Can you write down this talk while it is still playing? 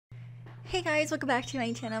Hey guys, welcome back to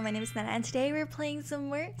my channel. My name is Nenna and today we're playing some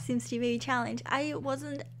more Sims 2 Baby Challenge. I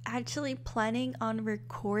wasn't actually planning on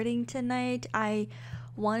recording tonight. I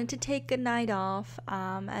wanted to take a night off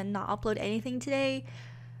and not upload anything today,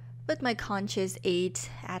 but my conscience ate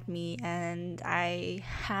at me and I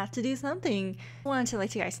had to do something. I wanted to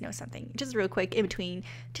let you guys know something just real quick in between,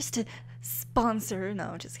 just to sponsor,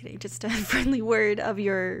 no just kidding, just a friendly word of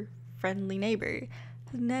your friendly neighbor.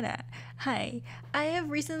 Nenna. Hi. I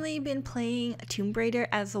have recently been playing Tomb Raider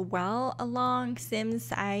as well along Sims.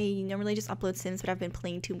 I normally just upload Sims, but I've been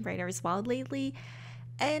playing Tomb Raider as well lately.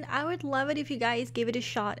 And I would love it if you guys gave it a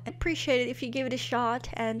shot. I'd appreciate it if you gave it a shot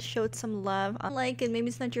and showed some love. Like it, maybe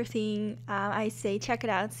it's not your thing. I say check it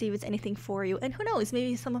out, see if it's anything for you. And who knows,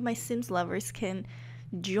 maybe some of my Sims lovers can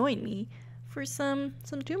join me for some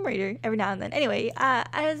Tomb Raider every now and then. Anyway,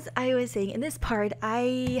 as I was saying, in this part,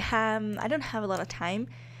 I don't have a lot of time,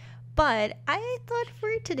 but I thought for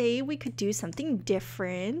today we could do something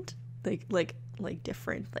different, like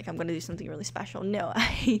different. Like I'm gonna do something really special. No,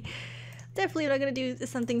 I definitely not gonna do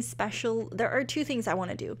something special. There are two things I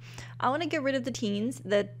want to do. I want to get rid of the teens.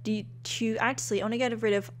 Actually, I want to get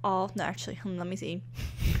rid of all. No, actually, let me see.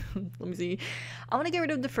 Let me see. I want to get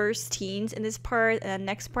rid of the first teens in this part, and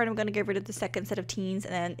next part I'm going to get rid of the second set of teens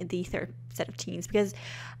and then the third set of teens, because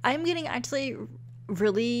I'm getting actually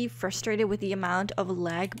really frustrated with the amount of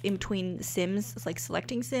lag in between Sims, like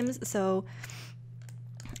selecting Sims. So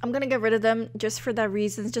I'm going to get rid of them just for that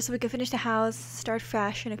reason, just so we can finish the house, start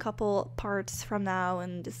fresh in a couple parts from now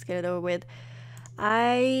and just get it over with.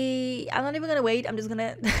 I'm not even going to wait. I'm just going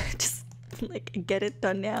to just like get it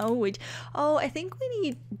done now, which I think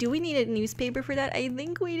do we need a newspaper for that? I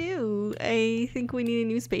think we do. I think we need a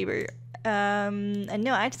newspaper. And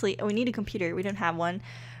no, actually we need a computer. We don't have one.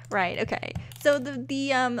 Right, okay. So the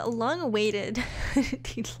long-awaited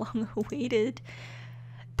the long-awaited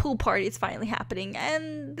pool party is finally happening,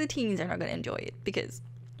 and the teens are not gonna enjoy it because,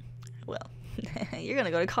 well, you're gonna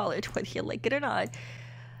go to college whether you like it or not.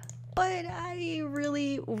 But I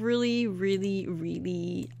really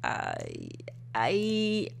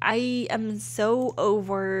I am so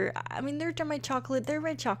over. I mean, they're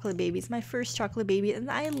red chocolate babies, my first chocolate baby, and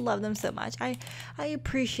I love them so much. I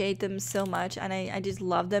appreciate them so much, and I just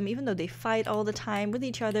love them, even though they fight all the time with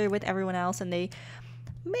each other, with everyone else, and they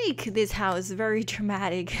make this house very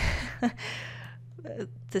dramatic,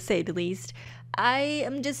 to say the least. I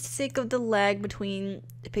am just sick of the lag between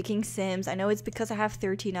picking Sims. I know it's because I have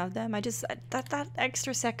 13 of them. That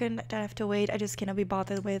extra second that I have to wait, I just cannot be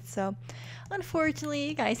bothered with. So unfortunately,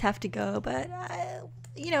 you guys have to go. But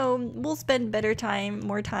you know, we'll spend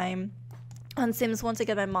more time on Sims once I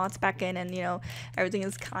get my mods back in, and you know, everything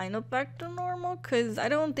is kind of back to normal. Cause I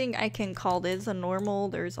don't think I can call this a normal.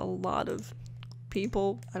 There's a lot of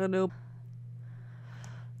people. I don't know.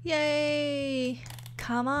 Yay!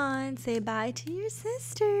 Come on, say bye to your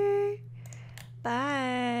sister.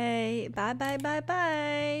 Bye.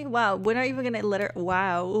 Bye. Wow, we're not even gonna let her.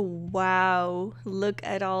 Wow. Look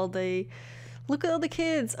at all the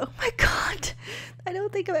kids. Oh my god. I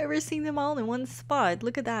don't think I've ever seen them all in one spot.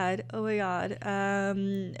 Look at that. Oh my god.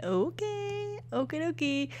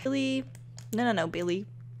 Okay. Billy. No, Billy.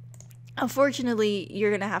 Unfortunately, you're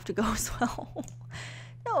gonna have to go as well.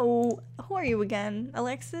 No. Who are you again?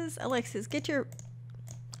 Alexis, get your...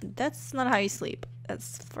 That's not how you sleep,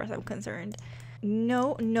 as far as I'm concerned.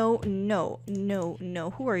 No.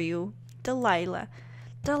 Who are you? Delilah.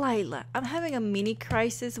 I'm having a mini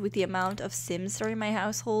crisis with the amount of Sims that are in my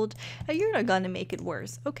household, and you're not gonna make it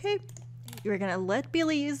worse, okay? You're gonna let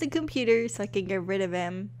Billy use the computer so I can get rid of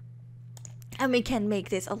him, and we can make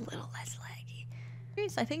this a little less laggy.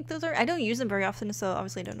 I think those are... I don't use them very often, so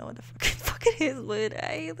obviously I don't know what the fuck it is, but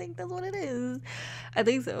I think that's what it is. I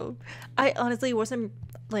think so. I honestly wasn't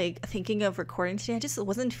like thinking of recording today. I just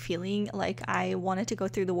wasn't feeling like I wanted to go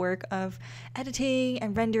through the work of editing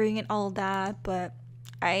and rendering and all that, but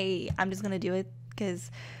I'm just gonna do it because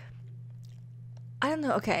I don't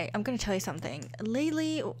know. Okay, I'm gonna tell you something.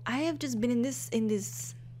 Lately I have just been in this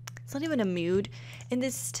it's not even a mood, in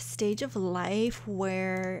this stage of life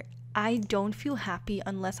where I don't feel happy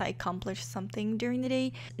unless I accomplish something during the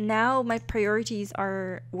day. Now my priorities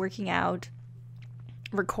are working out,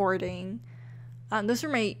 recording. Those are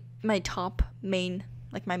my top main,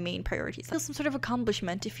 like my main priorities. I feel some sort of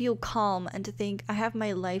accomplishment, to feel calm and to think I have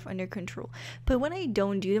my life under control. But when I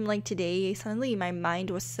don't do them, like today, suddenly my mind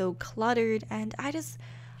was so cluttered and I just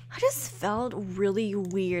felt really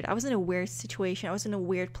weird. I was in a weird situation. I was in a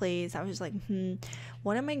weird place. I was like,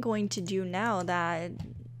 what am I going to do now that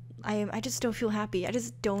I just don't feel happy. I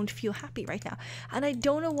just don't feel happy right now, and I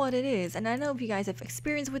don't know what it is. And I don't know if you guys have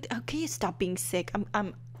experience with. Okay, stop being sick.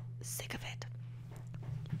 sick of it.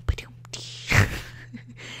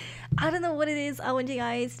 I don't know what it is. I want you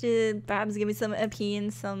guys to perhaps give me some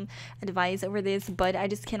opinions, some advice over this, but I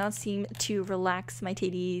just cannot seem to relax my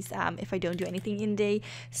titties if I don't do anything in day,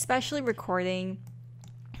 especially recording.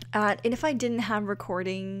 And if I didn't have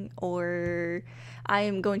recording, or I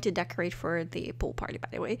am going to decorate for the pool party, by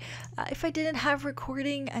the way. If I didn't have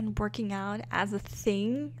recording and working out as a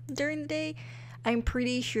thing during the day, I'm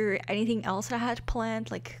pretty sure anything else that I had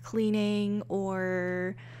planned, like cleaning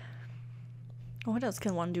or what else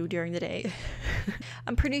can one do during the day?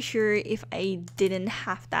 I'm pretty sure if I didn't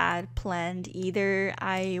have that planned either,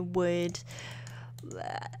 I would...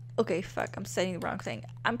 okay, fuck, I'm saying the wrong thing.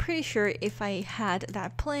 I'm pretty sure if I had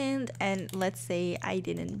that planned and let's say I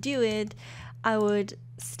didn't do it, I would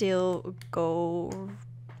still go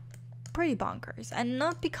pretty bonkers. And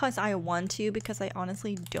not because I want to, because I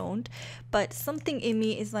honestly don't, but something in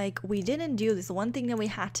me is like, we didn't do this one thing that we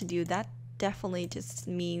had to do. That definitely just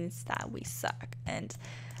means that we suck, and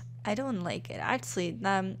I don't like it. Actually,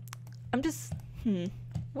 I'm just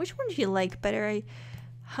which one do you like better?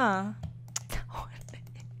 But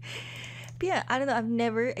yeah, I don't know, I've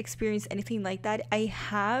never experienced anything like that. I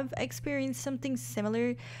have experienced something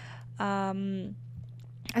similar. As you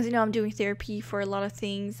know, I'm doing therapy for a lot of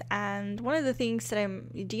things, and one of the things that I'm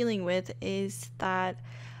dealing with is that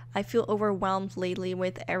I feel overwhelmed lately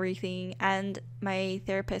with everything, and my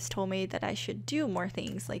therapist told me that I should do more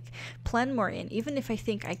things, like plan more in. Even if I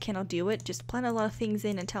think I cannot do it, just plan a lot of things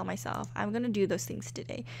in and tell myself I'm gonna do those things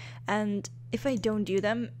today. And if I don't do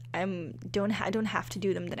them, I don't have to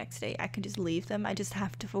do them the next day. I can just leave them. I just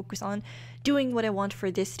have to focus on doing what I want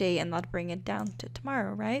for this day and not bring it down to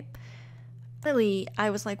tomorrow, right? Really, I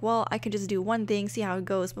was like, well, I can just do one thing, see how it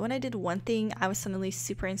goes. But when I did one thing, I was suddenly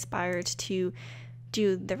super inspired to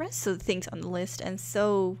do the rest of the things on the list, and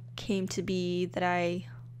so came to be that I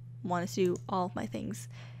wanted to do all of my things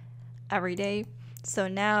every day. So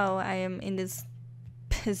now I am in this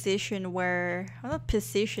position where, well, not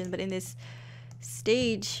position, but in this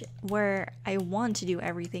stage where I want to do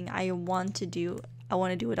everything. I want to do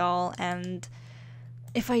it all, and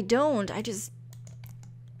if I don't, I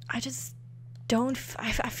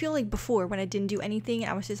feel like before, when I didn't do anything,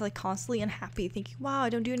 I was just like constantly unhappy, thinking, wow, I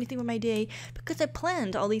don't do anything with my day because I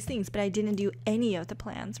planned all these things, but I didn't do any of the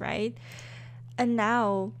plans, right? And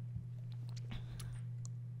now,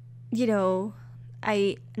 you know,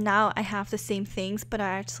 I have the same things, but I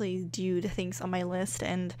actually do the things on my list,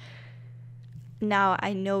 and now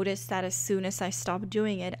I notice that as soon as I stop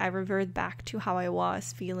doing it, I revert back to how I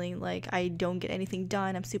was, feeling like I don't get anything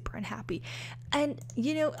done. I'm super unhappy. And,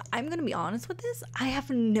 you know, I'm going to be honest with this. I have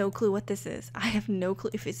no clue what this is. I have no clue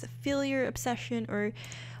if it's a failure obsession or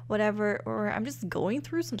whatever, or I'm just going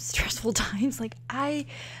through some stressful times. Like, I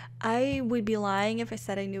would be lying if I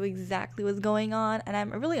said I knew exactly what's going on, and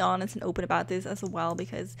I'm really honest and open about this as well,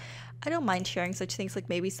 because I don't mind sharing such things. Like,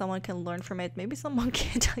 maybe someone can learn from it, maybe someone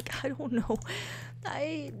can't. Like, I don't know.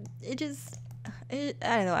 I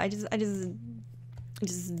don't know. I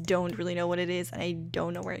just don't really know what it is, and I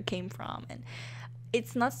don't know where it came from, and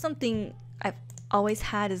it's not something I've always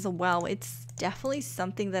had as well. It's definitely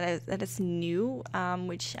something that is new,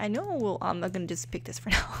 which I know I'm not gonna just pick this for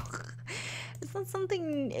now. It's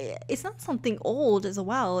not something old as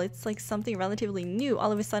well. It's like something relatively new.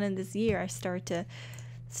 All of a sudden this year I started to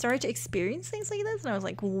experience things like this, and I was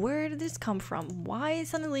like, where did this come from? Why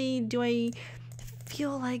suddenly do I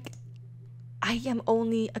feel like I am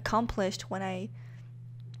only accomplished when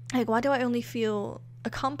why do I only feel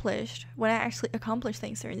accomplished when I actually accomplish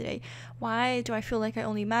things during the day? Why do I feel like I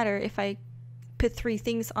only matter if I put 3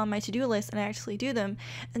 things on my to-do list and I actually do them?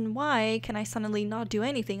 And why can I suddenly not do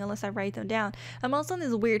anything unless I write them down? I'm also in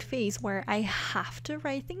this weird phase where I have to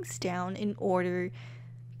write things down in order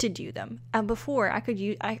to do them. And before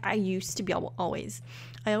I used to be able,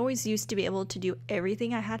 I always used to be able to do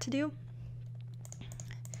everything I had to do.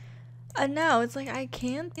 And now it's like I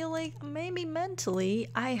can't. Feel like maybe mentally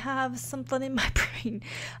I have something in my brain.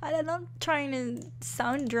 I'm not trying to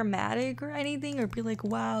sound dramatic or anything, or be like,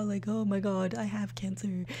 wow, like, oh my god, I have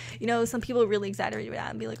cancer. You know, some people really exaggerate that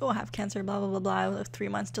and be like, oh, I have cancer, blah blah blah blah, I have 3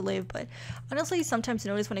 months to live. But honestly, sometimes I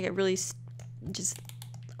notice when I get really just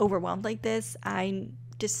overwhelmed like this, I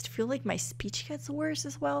just feel like my speech gets worse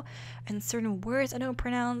as well, and certain words I don't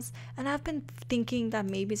pronounce. And I've been thinking that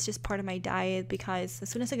maybe it's just part of my diet, because as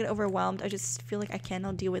soon as I get overwhelmed, I just feel like I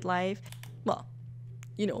cannot deal with life. Well,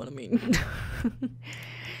 you know what I mean.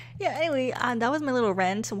 Yeah, anyway, that was my little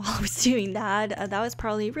rant while I was doing that. That was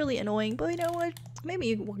probably really annoying, but you know what?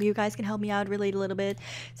 maybe you guys can help me out, relate a little bit.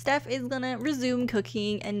 Steph is gonna resume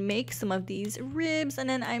cooking and make some of these ribs, and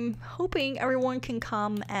then I'm hoping everyone can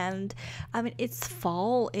come. And I mean, it's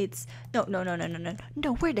fall. It's no,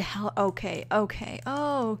 where the hell? Okay,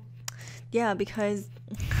 oh yeah, because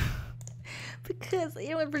you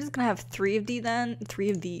know what, we're just gonna have three of the.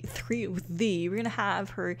 We're gonna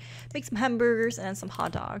have her make some hamburgers and some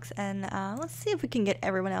hot dogs, and let's see if we can get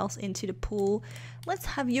everyone else into the pool. Let's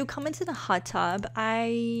have you come into the hot tub.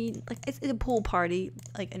 It's a pool party.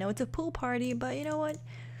 Like, I know it's a pool party, but you know what,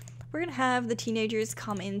 we're gonna have the teenagers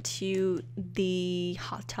come into the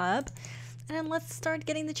hot tub, and then let's start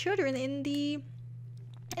getting the children in the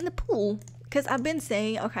pool. Because I've been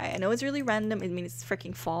saying, okay, I know it's really random. I mean, it's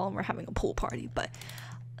freaking fall and we're having a pool party, but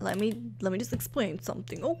let me just explain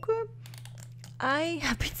something, okay? I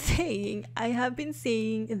have been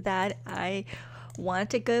saying that I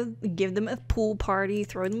wanted to give them a pool party,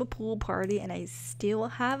 throw them a pool party, and I still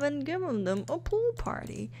haven't given them a pool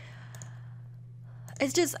party.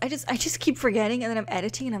 It's just, I just keep forgetting, and then I'm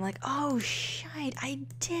editing and I'm like, oh shit, I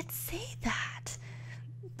did say that.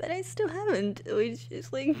 But I still haven't, which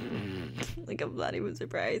is like I'm not even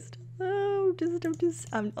surprised. Oh,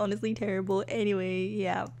 I'm honestly terrible. Anyway,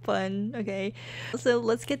 yeah, fun. Okay, so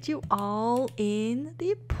let's get you all in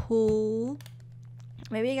the pool.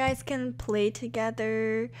 Maybe you guys can play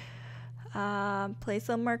together, play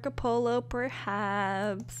some Marco Polo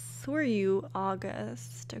perhaps. Who are you?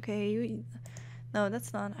 August. Okay, no,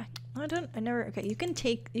 that's not. I never. Okay, you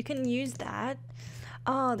can use that.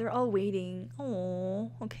 Oh, they're all waiting.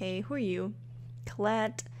 Oh, okay. Who are you?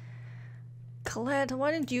 Colette, why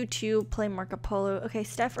don't you two play Marco Polo? Okay,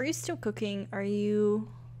 Steph, are you still cooking? Did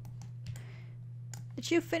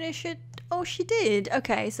you finish it? Oh, she did.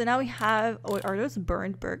 Okay, so now we have, oh, are those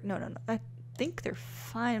burned burgers? No. I think they're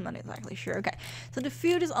fine. I'm not exactly sure. Okay, so the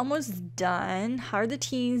food is almost done. How are the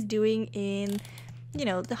teens doing in,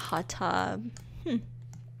 the hot tub?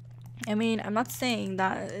 I mean, I'm not saying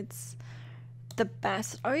that it's the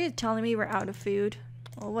best. Are you telling me we're out of food?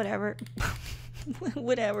 Well, whatever.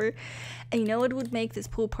 Whatever. And you know what would make this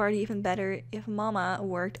pool party even better? If Mama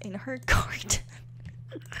worked in her garden.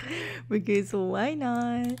 Because why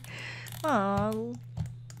not? Oh,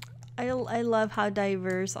 I love how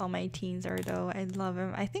diverse all my teens are, though. I love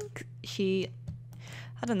them. I think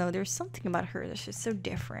I don't know, there's something about her that's just so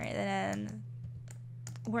different. And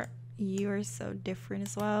then you're so different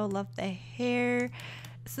as well. Love the hair.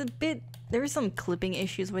 It's a bit, there were some clipping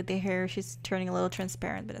issues with the hair. She's turning a little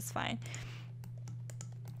transparent, but it's fine.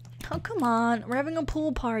 Oh, come on. We're having a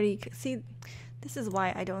pool party. See, this is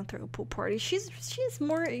why I don't throw a pool party. She's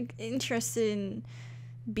more interested in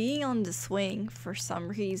being on the swing for some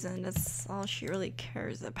reason. That's all she really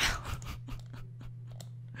cares about.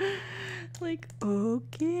 Like,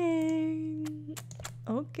 okay.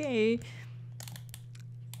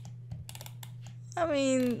 I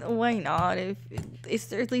mean, why not? Is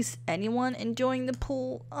there at least anyone enjoying the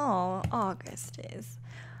pool? Oh, August is.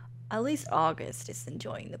 At least August is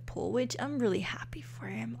enjoying the pool, which I'm really happy for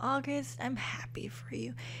him. August, I'm happy for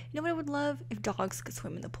you. You know what I would love? If dogs could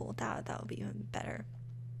swim in the pool. That would be even better.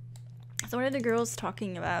 So what are the girls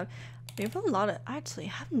talking about? We have a lot of,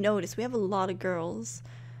 actually, I've noticed we have a lot of girls.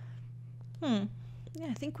 Yeah,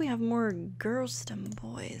 I think we have more girls than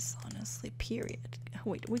boys, honestly, period.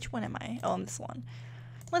 Wait, which one am I? Oh, on this one.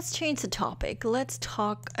 Let's change the topic. Let's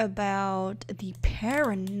talk about the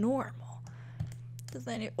paranormal.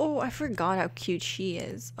 Oh, I forgot how cute she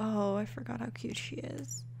is.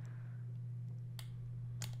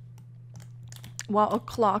 Wow, a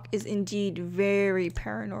clock is indeed very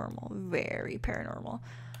paranormal. Very paranormal.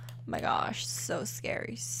 My gosh, so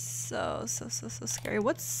scary. So scary.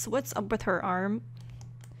 What's up with her arm?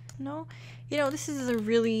 No? This is a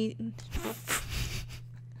really...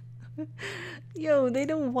 Yo, they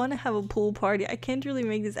don't want to have a pool party. I can't really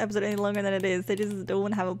make this episode any longer than it is. They just don't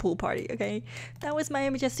want to have a pool party, okay? That was my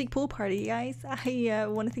majestic pool party, guys. I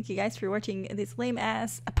want to thank you guys for watching this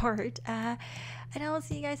lame-ass part. And I will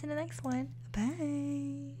see you guys in the next one.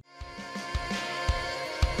 Bye!